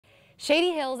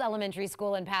Shady Hills Elementary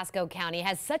School in Pasco County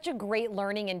has such a great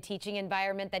learning and teaching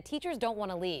environment that teachers don't want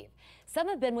to leave. Some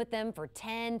have been with them for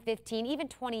 10, 15, even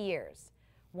 20 years.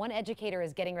 One educator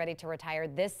is getting ready to retire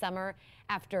this summer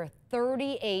after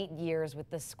 38 years with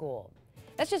the school.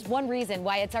 That's just one reason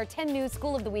why it's our 10 News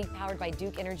School of the Week powered by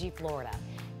Duke Energy Florida.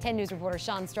 10 News reporter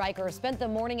Sean Stryker spent the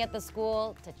morning at the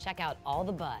school to check out all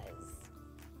the buzz.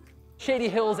 Shady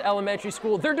Hills Elementary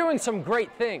School, they're doing some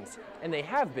great things, and they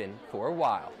have been for a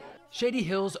while. Shady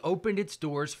Hills opened its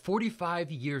doors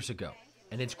 45 years ago,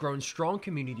 and it's grown strong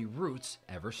community roots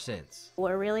ever since.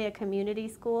 We're really a community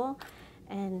school,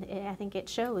 and I think it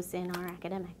shows in our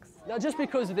academics. Now, just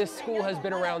because this school has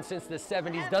been around since the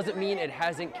 70s doesn't mean it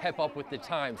hasn't kept up with the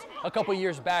times. A couple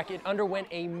years back, it underwent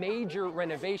a major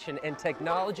renovation, and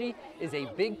technology is a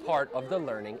big part of the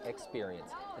learning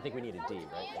experience. I think we need a D,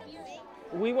 right?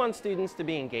 We want students to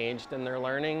be engaged in their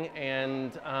learning,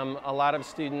 and a lot of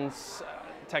students,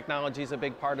 technology is a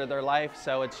big part of their life,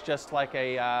 so it's just like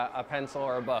a pencil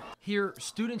or a book. Here,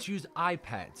 students use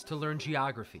iPads to learn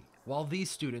geography, while these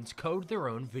students code their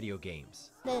own video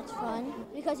games. It's fun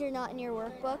because you're not in your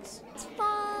workbooks. It's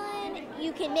fun.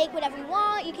 You can make whatever you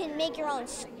want. You can make your own,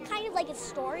 kind of like a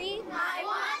story. I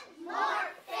want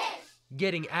more fish.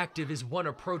 Getting active is one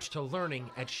approach to learning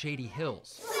at Shady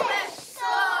Hills.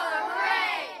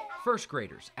 First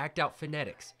graders act out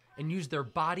phonetics and use their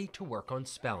body to work on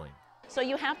spelling. So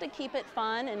you have to keep it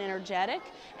fun and energetic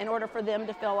in order for them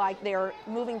to feel like they're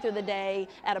moving through the day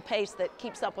at a pace that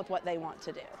keeps up with what they want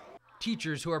to do.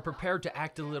 Teachers who are prepared to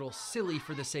act a little silly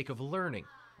for the sake of learning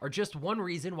are just one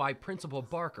reason why Principal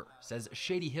Barker says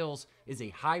Shady Hills is a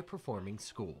high-performing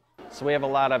school. So we have a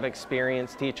lot of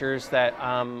experienced teachers that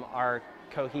are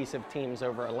cohesive teams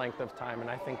over a length of time, and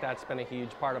I think that's been a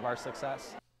huge part of our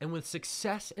success. And with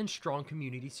success and strong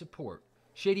community support,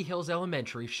 Shady Hills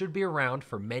Elementary should be around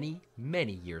for many,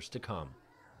 many years to come.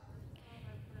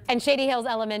 And Shady Hills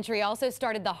Elementary also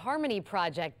started the Harmony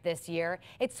Project this year.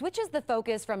 It switches the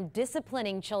focus from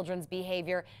disciplining children's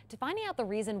behavior to finding out the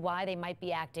reason why they might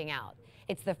be acting out.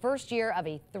 It's the first year of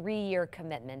a 3-year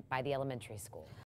commitment by the elementary school.